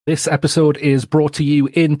This episode is brought to you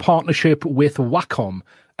in partnership with Wacom.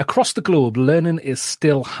 Across the globe, learning is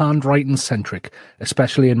still handwriting-centric,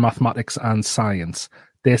 especially in mathematics and science.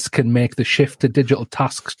 This can make the shift to digital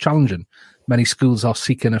tasks challenging. Many schools are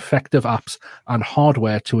seeking effective apps and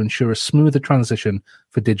hardware to ensure a smoother transition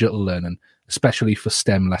for digital learning, especially for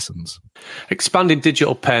STEM lessons. Expanding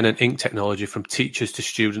digital pen and ink technology from teachers to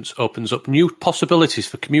students opens up new possibilities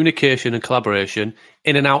for communication and collaboration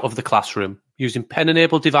in and out of the classroom. Using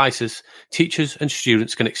pen-enabled devices, teachers and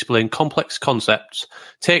students can explain complex concepts,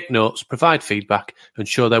 take notes, provide feedback, and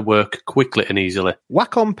show their work quickly and easily.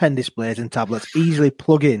 Wacom pen displays and tablets easily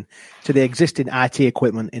plug in to the existing IT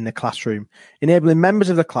equipment in the classroom, enabling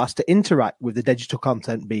members of the class to interact with the digital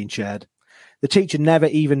content being shared. The teacher never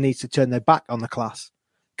even needs to turn their back on the class.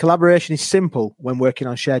 Collaboration is simple when working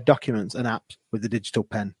on shared documents and apps with the digital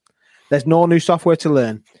pen. There's no new software to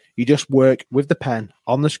learn. You just work with the pen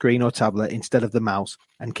on the screen or tablet instead of the mouse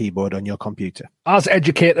and keyboard on your computer. As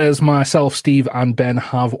educators, myself, Steve and Ben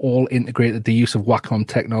have all integrated the use of Wacom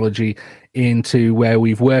technology into where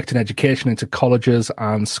we've worked in education, into colleges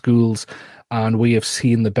and schools, and we have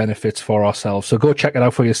seen the benefits for ourselves. So go check it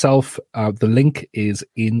out for yourself. The link is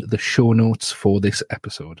in the show notes for this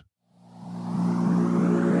episode.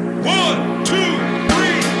 1, 2, 3,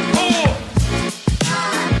 4.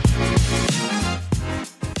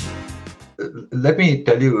 Let me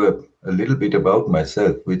tell you a little bit about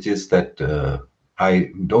myself, which is that I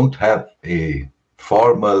don't have a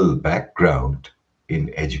formal background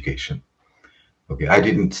in education. Okay, I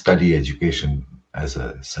didn't study education as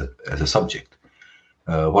a subject.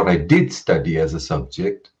 What I did study as a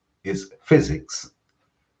subject is physics,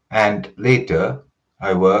 and later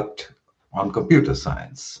I worked on computer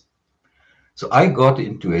science. So I got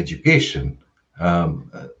into education,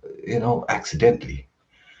 accidentally.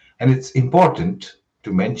 And it's important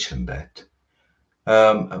to mention that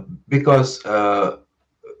because,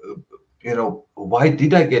 why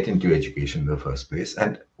did I get into education in the first place,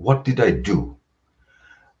 and what did I do?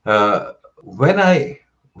 When I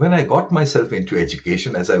got myself into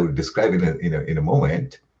education, as I will describe in a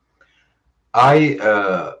moment, I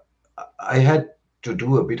had to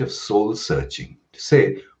do a bit of soul searching to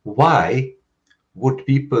say, why would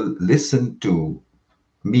people listen to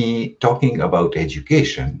me talking about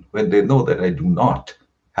education when they know that I do not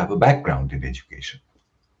have a background in education?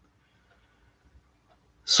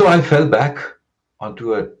 So I fell back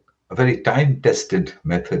onto a very time-tested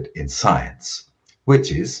method in science,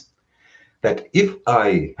 which is that if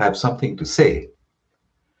I have something to say,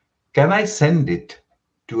 can I send it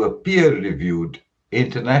to a peer-reviewed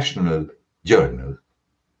international journal?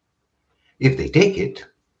 If they take it,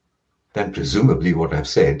 then presumably what I've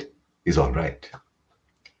said is all right.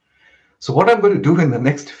 So what I'm going to do in the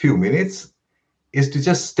next few minutes is to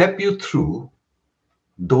just step you through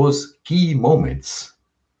those key moments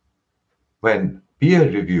when peer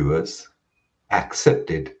reviewers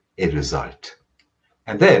accepted a result.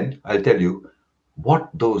 And then I'll tell you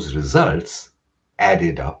what those results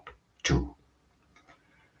added up to.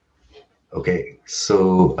 Okay,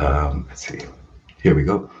 so let's see. Here we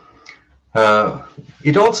go.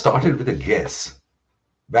 It all started with a guess.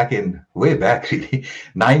 Way back really,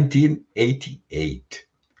 1988.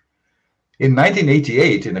 In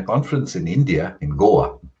 1988, in a conference in India, in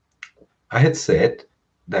Goa, I had said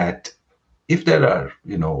that if there's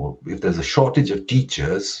a shortage of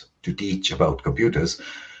teachers to teach about computers,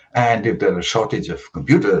 and if there's a shortage of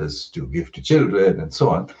computers to give to children and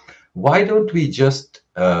so on, why don't we just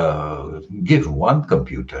give one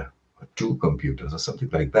computer or two computers or something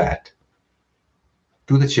like that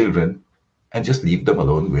to the children and just leave them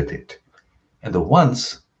alone with it. And the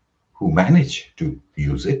ones who manage to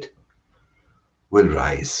use it will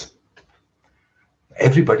rise.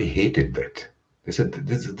 Everybody hated that. They said,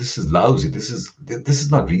 this is lousy. This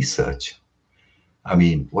is not research. I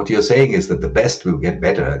mean, what you're saying is that the best will get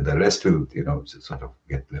better and the rest will, sort of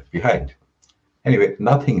get left behind. Anyway,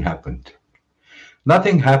 nothing happened.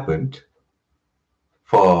 Nothing happened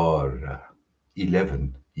for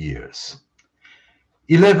 11 years.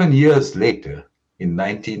 11 years later, in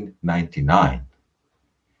 1999,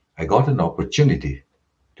 I got an opportunity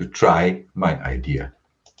to try my idea.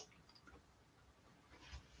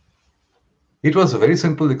 It was a very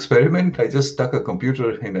simple experiment. I just stuck a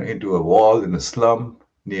computer into a wall in a slum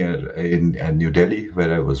in New Delhi,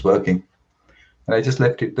 where I was working, and I just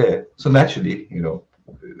left it there. So naturally,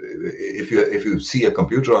 if you see a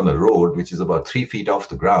computer on the road, which is about 3 feet off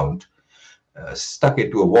the ground, stuck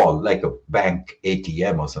into a wall like a bank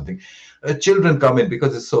ATM or something, children come in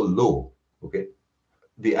because it's so low. Okay,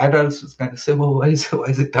 the adults kind of say, "Well, why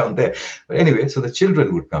is it down there?" But anyway, so the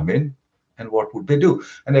children would come in And what would they do?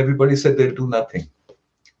 And everybody said they'll do nothing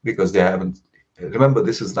because they haven't. Remember,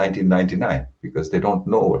 this is 1999, because they don't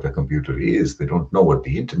know what a computer is. They don't know what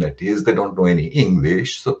the internet is. They don't know any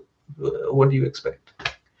English. So what do you expect?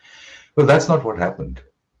 Well, that's not what happened.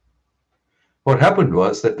 What happened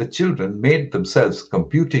was that the children made themselves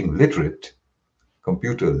computer literate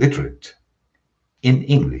in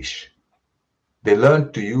English. They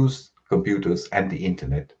learned to use computers and the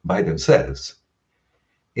internet by themselves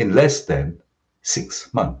in less than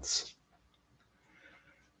 6 months.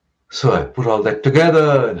 So I put all that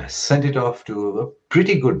together and I sent it off to a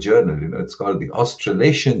pretty good journal. It's called the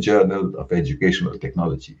Australasian Journal of Educational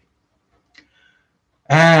Technology.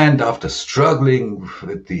 And after struggling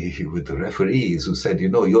with the referees who said,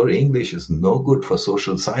 your English is no good for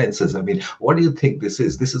social sciences. I mean, what do you think this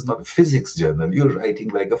is? This is not a physics journal. You're writing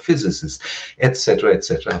like a physicist, etc.,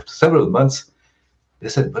 etc. After several months, they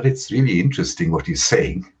said, but it's really interesting what he's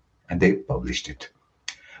saying. And they published it.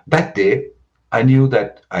 That day, I knew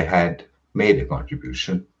that I had made a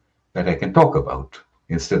contribution that I can talk about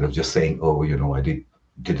instead of just saying, I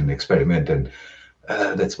did an experiment and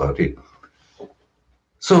that's about it.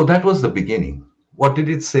 So that was the beginning. What did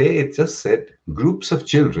it say? It just said groups of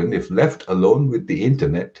children, if left alone with the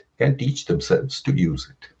internet, can teach themselves to use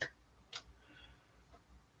it.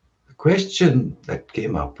 The question that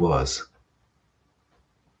came up was,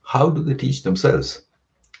 how do they teach themselves?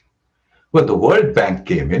 Well, the World Bank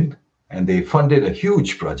came in and they funded a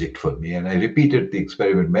huge project for me. And I repeated the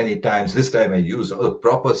experiment many times. This time I used a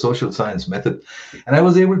proper social science method. And I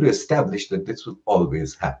was able to establish that this will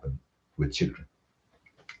always happen with children.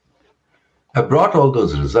 I brought all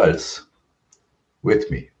those results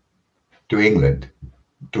with me to England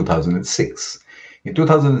in 2006. In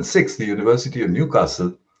 2006, the University of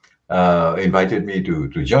Newcastle invited me to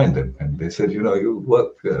join them. And they said, your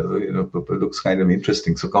work looks kind of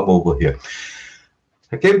interesting, so come over here.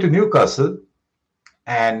 I came to Newcastle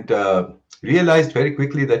and realized very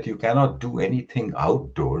quickly that you cannot do anything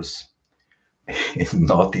outdoors in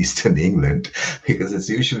northeastern England because it's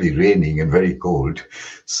usually raining and very cold.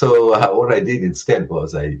 So what I did instead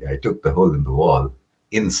was I took the hole in the wall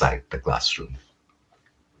inside the classroom.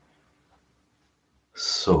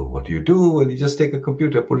 So what do? Well, you just take a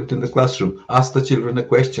computer, put it in the classroom, ask the children a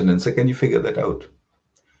question and say, can you figure that out?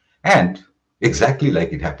 And exactly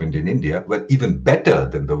like it happened in India, but even better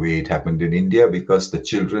than the way it happened in India, because the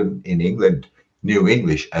children in England knew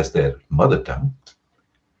English as their mother tongue.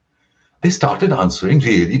 They started answering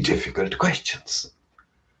really difficult questions.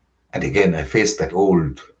 And again, I faced that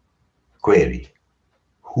old query.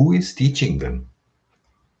 Who is teaching them?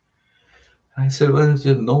 I said, well, there's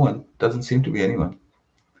no one. Doesn't seem to be anyone.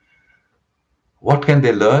 What can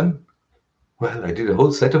they learn? Well, I did a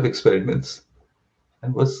whole set of experiments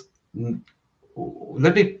and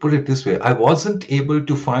let me put it this way. I wasn't able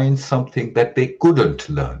to find something that they couldn't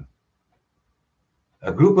learn.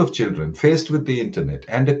 A group of children faced with the internet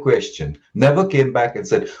and a question never came back and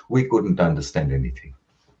said, we couldn't understand anything.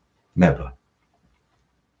 Never.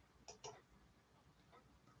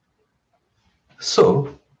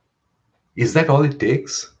 So, is that all it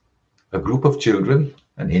takes? A group of children,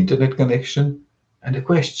 an internet connection, and a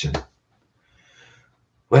question?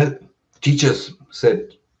 Well, teachers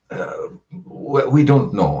said, we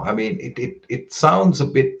don't know. I mean, it sounds a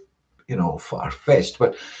bit, far-fetched,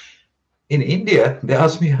 but in India, they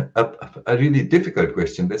asked me a really difficult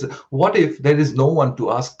question. They said, what if there is no one to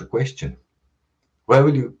ask the question? Where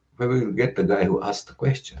will you get the guy who asked the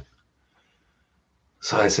question?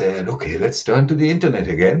 So I said, okay, let's turn to the internet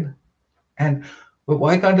again. And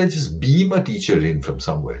why can't I just beam a teacher in from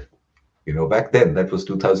somewhere? Back then, that was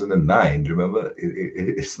 2009. Remember,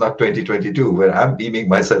 it's not 2022 where I'm beaming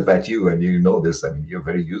myself at you and you know this. I mean, you're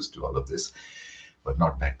very used to all of this, but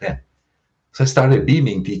not back then. So I started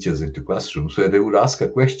beaming teachers into classrooms where they would ask a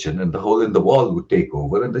question and the hole in the wall would take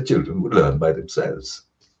over and the children would learn by themselves.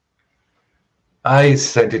 I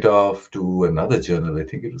sent it off to another journal. I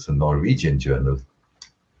think it was a Norwegian journal.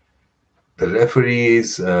 The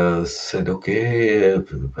referees said, okay,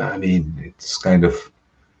 I mean, it's kind of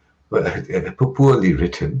poorly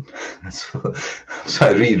written. So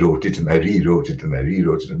I rewrote it and I rewrote it and I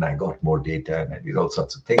rewrote it and I got more data and I did all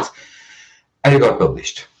sorts of things. And it got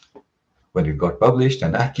published. When it got published,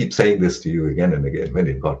 and I keep saying this to you again and again, when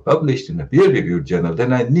it got published in a peer-reviewed journal,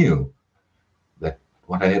 then I knew that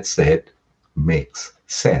what I had said makes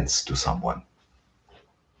sense to someone.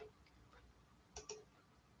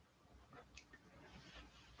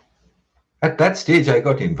 At that stage, I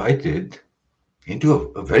got invited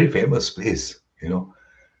into a very famous place.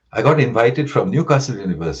 I got invited from Newcastle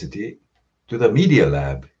University to the media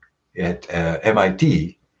lab at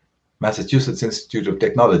MIT Massachusetts Institute of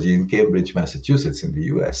Technology in Cambridge, Massachusetts in the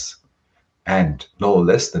US. And no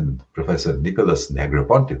less than Professor Nicholas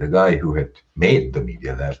Negroponte, the guy who had made the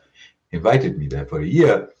Media Lab, invited me there for a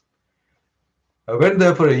year. I went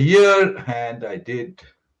there for a year and I did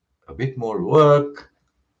a bit more work,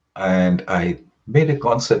 and I made a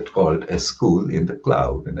concept called a school in the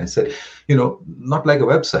cloud. And I said, not like a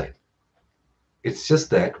website. It's just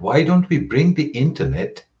that, why don't we bring the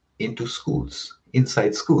internet into schools,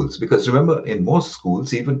 inside schools? Because remember, in most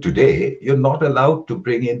schools, even today, you're not allowed to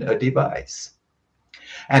bring in a device.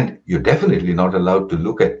 And you're definitely not allowed to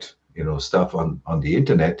look at, stuff on the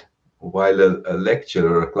internet while a lecture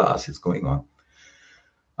or a class is going on.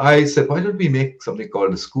 I said, why don't we make something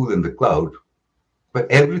called a school in the cloud,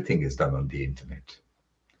 where everything is done on the internet?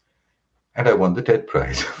 And I won the TED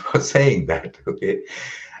Prize for saying that, okay?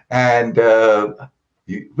 And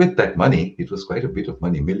with that money, it was quite a bit of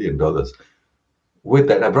money, $1 million. With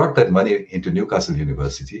that, I brought that money into Newcastle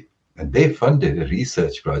University, and they funded a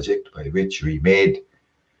research project by which we made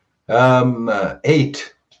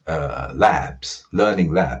 8 labs,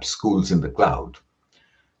 learning labs, schools in the cloud.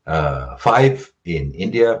 5 in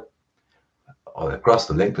India, or across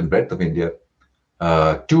the length and breadth of India.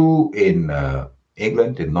 2 in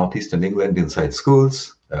England, in northeastern England, inside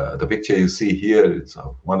schools. The picture you see here is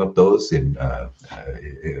of one of those in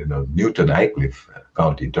Newton Aycliffe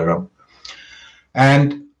County, Durham,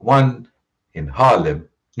 and 1 in Harlem,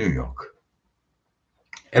 New York.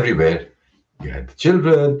 Everywhere you had the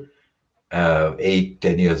children, 8,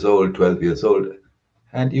 10 years old, 12 years old,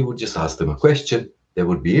 and you would just ask them a question. There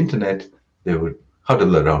would be internet. They would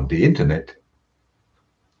huddle around the internet.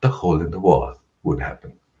 The hole in the wall would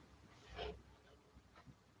happen.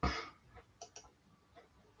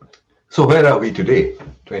 So where are we today,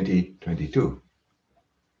 2022?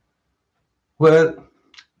 Well,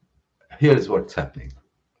 here's what's happening.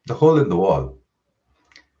 The hole in the wall.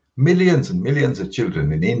 Millions and millions of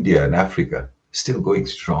children in India and Africa still going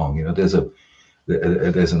strong. There's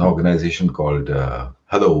an organization called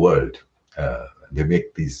Hello World. They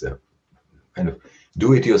make these kind of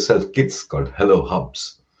do-it-yourself kits called Hello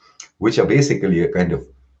Hubs, which are basically a kind of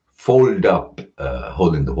fold-up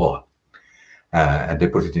hole in the wall. And they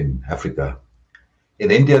put it in Africa.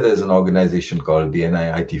 In India, there's an organization called the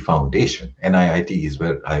NIIT Foundation. NIIT is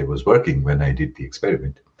where I was working when I did the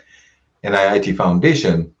experiment. NIIT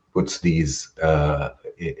Foundation puts these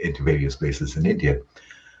into various places in India.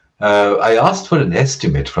 I asked for an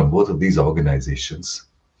estimate from both of these organizations.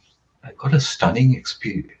 I got a stunning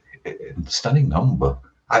number.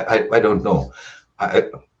 I don't know. I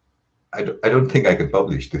don't think I can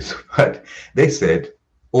publish this, but they said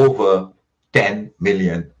over 10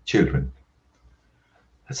 million children.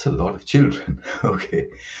 That's a lot of children. Okay.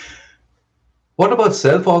 What about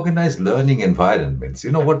self-organized learning environments?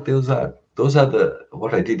 You know what those are? Those are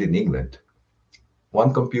what I did in England.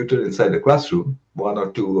 1 computer inside a classroom, 1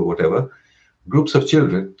 or 2 or whatever, groups of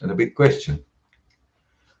children, and a big question.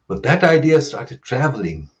 But that idea started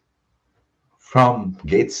traveling from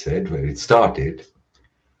Gateshead, where it started,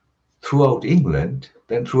 throughout England,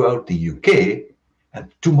 then throughout the UK, and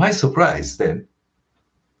to my surprise, then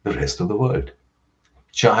the rest of the world.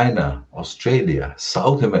 China, Australia,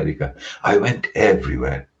 South America. I went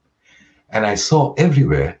everywhere. And I saw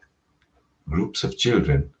everywhere groups of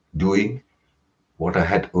children doing what I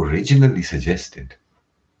had originally suggested.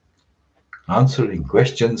 Answering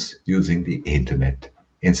questions using the internet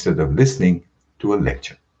instead of listening to a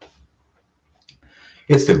lecture.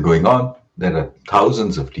 It's still going on. There are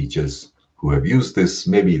thousands of teachers who have used this.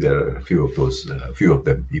 Maybe there are a few of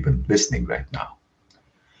them even listening right now.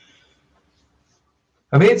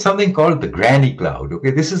 I made something called the Granny Cloud.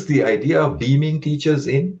 Okay, this is the idea of beaming teachers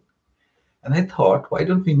in. And I thought, why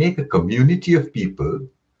don't we make a community of people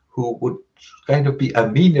who would kind of be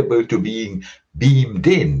amenable to being beamed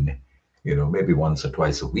in, maybe once or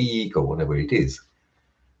twice a week or whatever it is.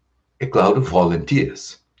 A cloud of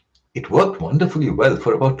volunteers. It worked wonderfully well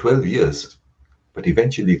for about 12 years, but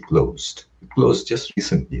eventually it closed. It closed just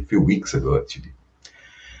recently, a few weeks ago, actually.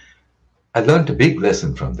 I learned a big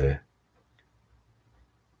lesson from there.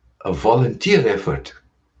 A volunteer effort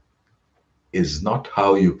is not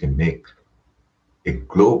how you can make a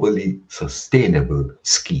globally sustainable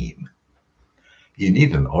scheme. You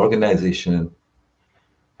need an organization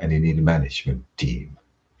and you need a management team.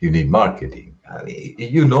 You need marketing. I mean,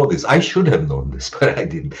 you know this. I should have known this, but I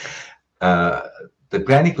didn't. The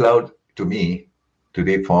Granny Cloud, to me,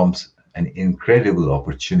 today forms an incredible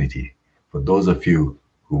opportunity for those of you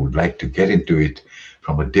who would like to get into it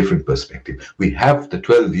from a different perspective. We have the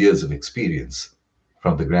 12 years of experience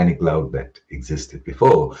from the granny cloud that existed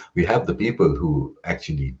before. We have the people who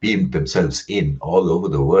actually beamed themselves in all over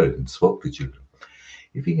the world and spoke to children.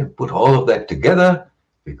 If we can put all of that together,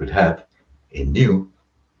 we could have a new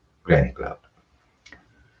granny cloud.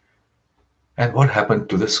 And what happened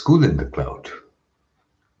to the school in the cloud?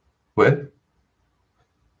 Well,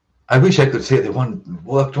 I wish I could say they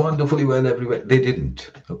worked wonderfully well everywhere. They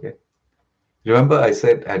didn't, okay? Remember I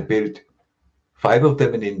said I built 5 of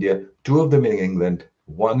them in India, 2 of them in England,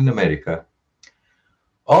 1 in America.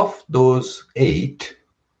 Of those 8,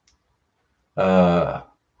 1,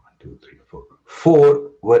 2, 3, 4,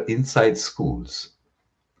 4 were inside schools.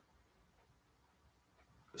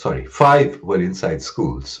 Sorry, 5 were inside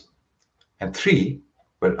schools and 3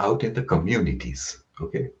 were out in the communities,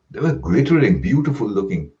 okay? They were glittering, beautiful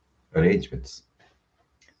looking arrangements.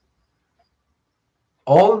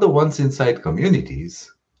 All the ones inside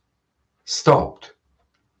communities stopped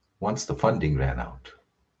once the funding ran out.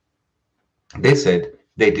 They said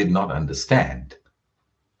they did not understand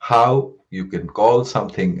how you can call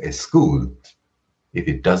something a school if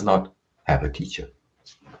it does not have a teacher.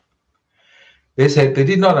 They said they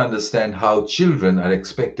did not understand how children are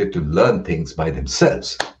expected to learn things by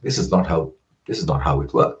themselves. This is not how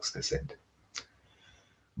it works, they said.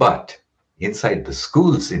 But inside the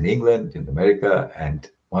schools in England, in America, and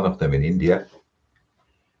one of them in India,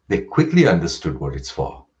 they quickly understood what it's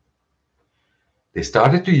for. They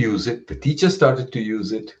started to use it, the teachers started to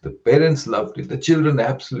use it, the parents loved it, the children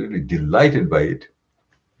absolutely delighted by it.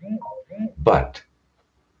 But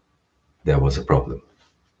there was a problem.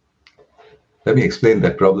 Let me explain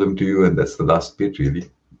that problem to you, and that's the last bit really.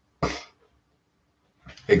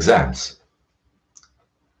 Exams.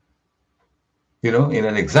 You know, in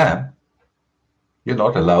an exam, you're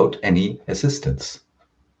not allowed any assistance.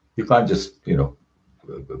 You can't just,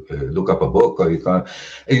 look up a book, or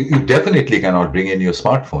you definitely cannot bring in your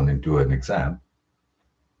smartphone into an exam.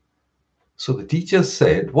 So the teachers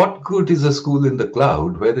said, what good is a school in the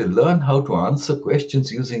cloud where they learn how to answer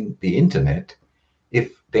questions using the internet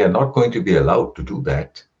if they are not going to be allowed to do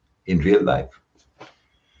that in real life?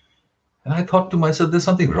 And I thought to myself, there's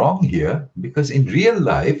something wrong here, because in real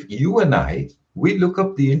life, you and I, we look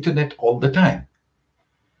up the internet all the time.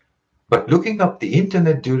 But looking up the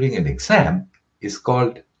internet during an exam is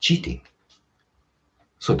called cheating.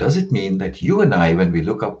 So does it mean that you and I, when we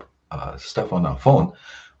look up stuff on our phone,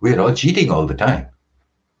 we're all cheating all the time?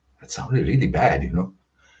 That sounded really bad,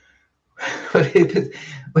 But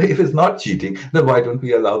if it's not cheating, then why don't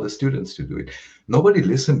we allow the students to do it? Nobody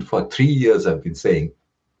listened for 3 years. I've been saying,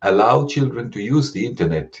 allow children to use the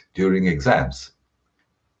internet during exams.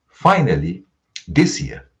 Finally, this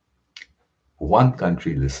year, one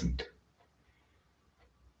country listened.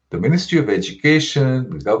 The Ministry of Education,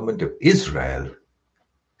 the government of Israel,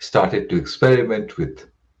 started to experiment with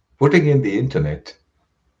putting in the internet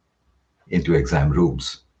into exam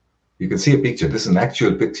rooms. You can see a picture. This is an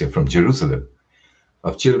actual picture from Jerusalem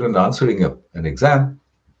of children answering an exam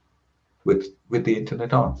with the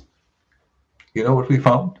internet on. You know what we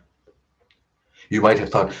found? You might have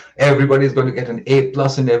thought everybody's going to get an A+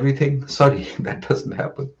 in everything. Sorry, that doesn't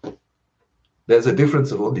happen. There's a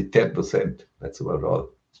difference of only 10%. That's about all.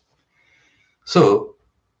 So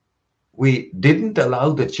we didn't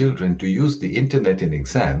allow the children to use the internet in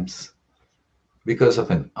exams because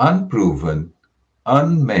of an unproven,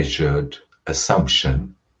 unmeasured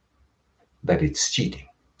assumption that it's cheating.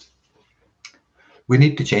 We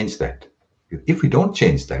need to change that. If we don't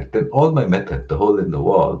change that, then all my method, the hole in the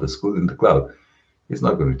wall, the school in the cloud, is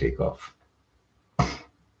not going to take off.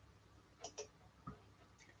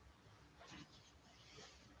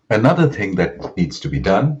 Another thing that needs to be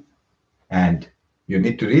done, and you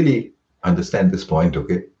need to really understand this point,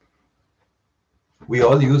 okay? We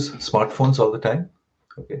all use smartphones all the time,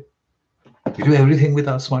 okay? We do everything with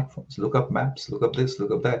our smartphones. Look up maps, look up this,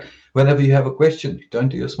 look up that. Whenever you have a question, you turn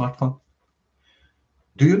to your smartphone.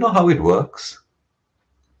 Do you know how it works?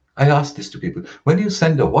 I ask this to people. When you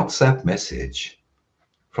send a WhatsApp message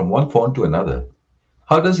from one phone to another,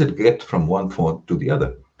 how does it get from one phone to the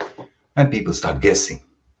other? And people start guessing.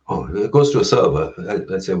 Oh, it goes to a server.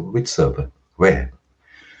 Let's say, which server? Where?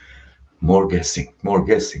 More guessing, more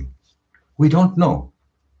guessing. We don't know.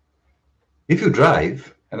 If you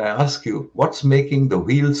drive and I ask you, what's making the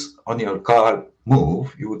wheels on your car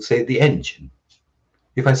move, you would say the engine.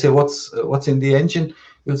 If I say, what's in the engine,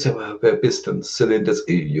 you would say, well, pistons, cylinders.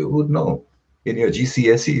 You would know. In your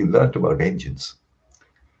GCSE, you learned about engines.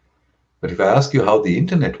 But if I ask you how the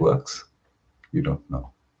internet works, you don't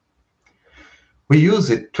know. We use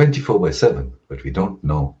it 24/7, but we don't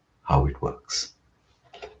know how it works.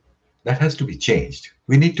 That has to be changed.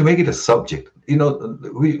 We need to make it a subject.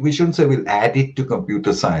 we shouldn't say we'll add it to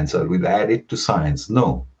computer science or we'll add it to science.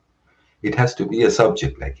 No, it has to be a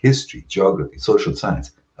subject like history, geography, social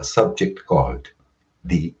science, a subject called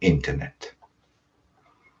the internet.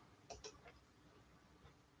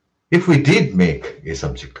 If we did make a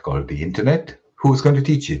subject called the internet, who's going to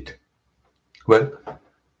teach it? Well,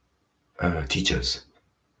 teachers.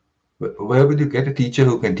 Where will you get a teacher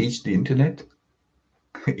who can teach the internet?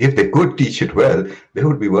 If they could teach it well, they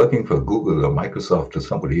would be working for Google or Microsoft or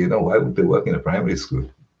somebody. Why would they work in a primary school?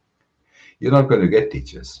 You're not going to get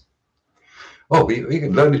teachers. Oh, we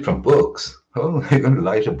can learn it from books. Oh, you're going to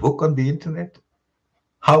write a book on the internet?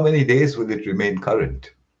 How many days will it remain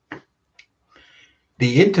current?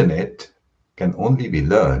 The internet can only be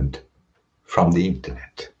learned from the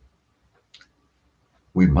internet.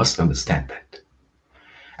 We must understand that.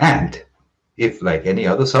 And if, like any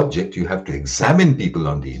other subject, you have to examine people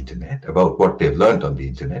on the internet about what they've learned on the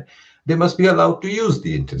internet, they must be allowed to use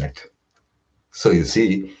the internet. So you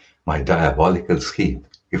see my diabolical scheme.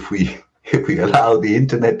 If we allow the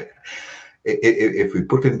internet, if we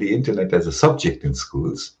put in the internet as a subject in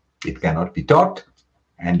schools, it cannot be taught,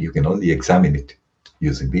 and you can only examine it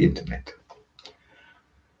using the internet.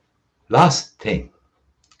 Last thing,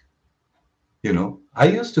 I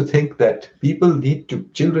used to think that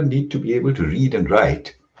children need to be able to read and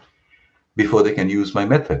write before they can use my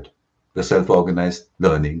method, the self-organized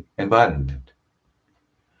learning environment.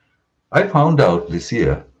 I found out this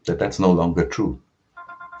year that that's no longer true.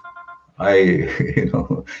 I'm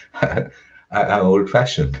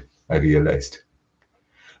old-fashioned, I realized,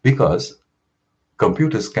 because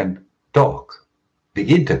computers can talk. The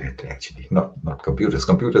internet, actually, not computers.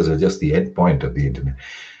 Computers are just the end point of the internet.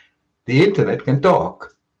 The internet can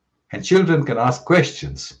talk, and children can ask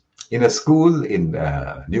questions. In a school in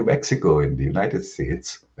New Mexico in the United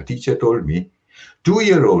States, a teacher told me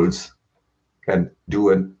 2-year-olds can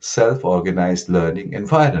do a self-organized learning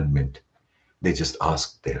environment. They just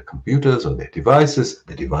ask their computers or their devices.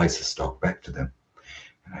 The devices talk back to them.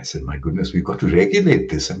 And I said, my goodness, we've got to regulate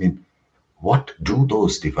this. I mean, what do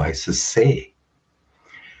those devices say?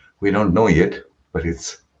 We don't know yet, but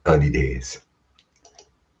it's early days.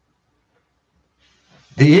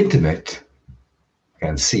 The internet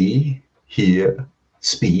can see, hear,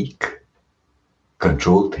 speak,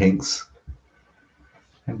 control things,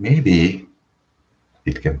 and maybe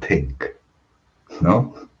it can think.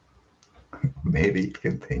 No? Maybe it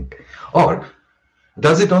can think. Or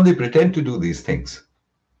does it only pretend to do these things?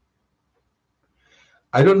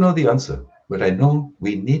 I don't know the answer, but I know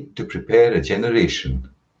we need to prepare a generation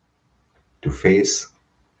to face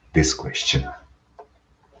this question.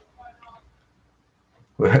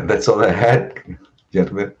 Well, that's all I had,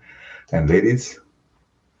 gentlemen and ladies.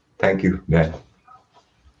 Thank you, Dan.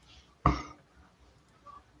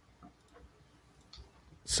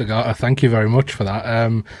 Sugata, thank you very much for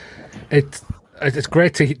that. It's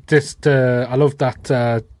great to just. I love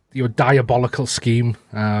that your diabolical scheme.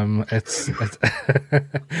 It's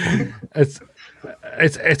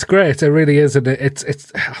great. It really is, and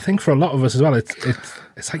it's. I think for a lot of us as well.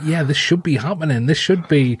 It's like, yeah, this should be happening. This should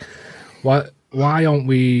be. Why aren't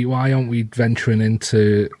we venturing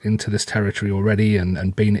into this territory already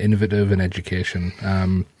and being innovative in education?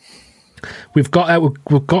 We've got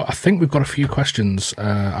I think we've got a few questions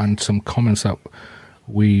and some comments that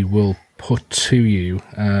we will put to you.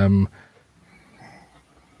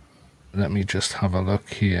 Let me just have a look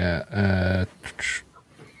here. I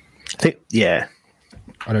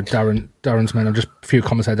know Darren's mentioned just a few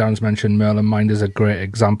comments there. Darren's mentioned Merlin Mind is a great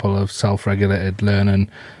example of self-regulated learning.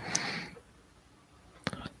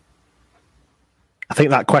 I think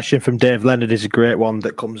that question from Dave Leonard is a great one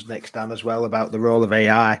that comes next, Dan, as well, about the role of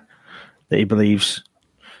AI that he believes.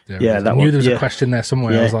 I knew there was a question there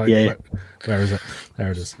somewhere. I was like, where is it?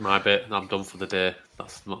 There it is. My bit. I'm done for the day.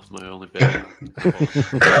 That's not my only bit.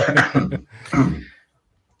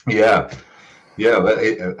 Yeah.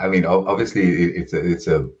 Well, I mean, obviously, it's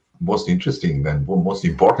a most interesting and most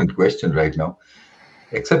important question right now.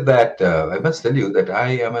 Except that I must tell you that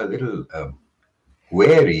I am a little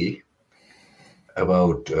wary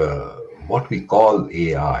about what we call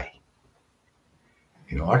AI.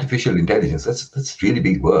 Artificial intelligence. That's a really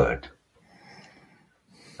big word.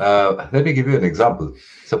 Let me give you an example.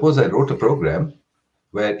 Suppose I wrote a program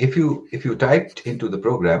where if you typed into the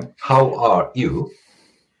program, "How are you?"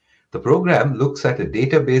 the program looks at a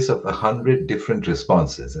database of 100 different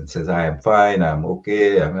responses and says, "I am fine, I'm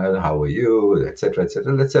okay, how are you?" etc.,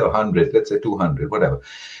 etc. Let's say 100, let's say 200, whatever.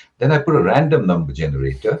 Then I put a random number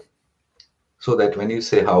generator so that when you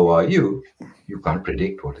say, "How are you?" you can't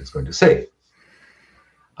predict what it's going to say.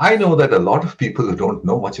 I know that a lot of people who don't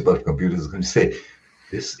know much about computers are going to say,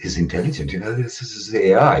 this is intelligent, this is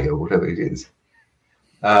AI or whatever it is.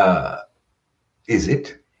 Is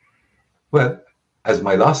it? Well, as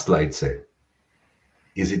my last slide said,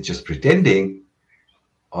 is it just pretending,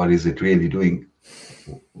 or is it really doing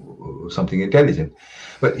something intelligent?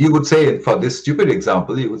 But you would say, for this stupid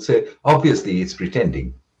example, you would say, obviously it's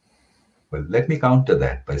pretending. Well, let me counter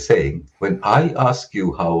that by saying, when I ask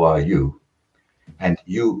you, how are you? And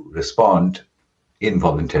you respond,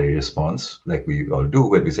 involuntary response, like we all do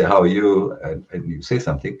when we say, how are you? And you say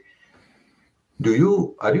something.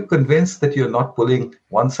 Are you convinced that you're not pulling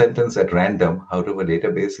one sentence at random out of a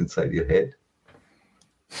database inside your head?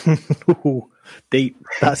 Deep.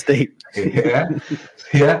 That's deep.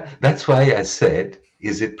 Yeah. That's why I said,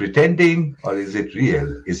 is it pretending or is it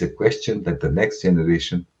real? Is a question that the next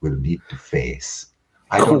generation will need to face.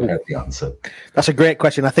 I don't have the answer. That's a great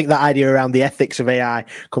question. I think that idea around the ethics of AI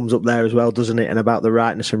comes up there as well, doesn't it? And about the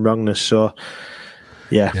rightness and wrongness. So,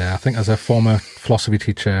 yeah. Yeah, I think as a former philosophy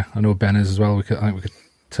teacher, I know Ben is as well.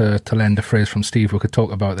 To lend a phrase from Steve, we could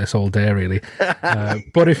talk about this all day, really.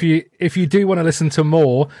 But if you do want to listen to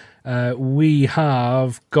more, we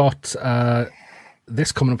have got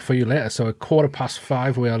this coming up for you later. So at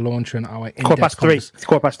 5:15, we are launching our in-depth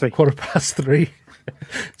 3:15.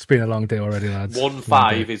 It's been a long day already, lads.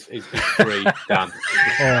 1-5 is free, Dan.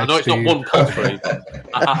 I know it's not 1.3.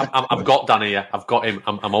 I've got Dan here. I've got him.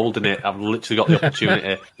 I'm holding it. I've literally got the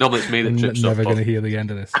opportunity. Normally it's me that trips stuff. Never going to hear the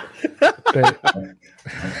end of this.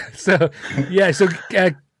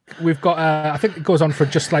 We've got, I think it goes on for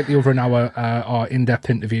just slightly over an hour, our in-depth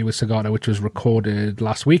interview with Sugata, which was recorded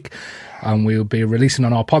last week. And we'll be releasing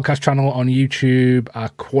on our podcast channel on YouTube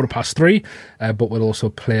at 3:15, but we'll also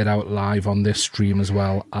play it out live on this stream as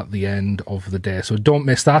well at the end of the day. So don't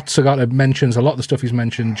miss that. Sugata mentions a lot of the stuff he's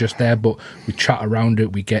mentioned just there, but we chat around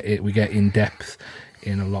it, we get in-depth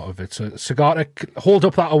in a lot of it. So Sugata, hold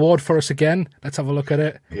up that award for us again. Let's have a look at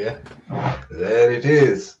it. Yeah, there it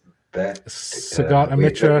is. Sugata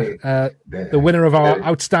Mitra, the winner of our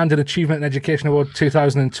Outstanding Achievement in Education Award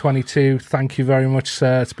 2022. Thank you very much,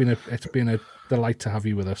 sir. It's been a delight to have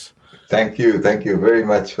you with us. Thank you very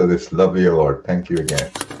much for this lovely award. Thank you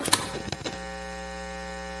again.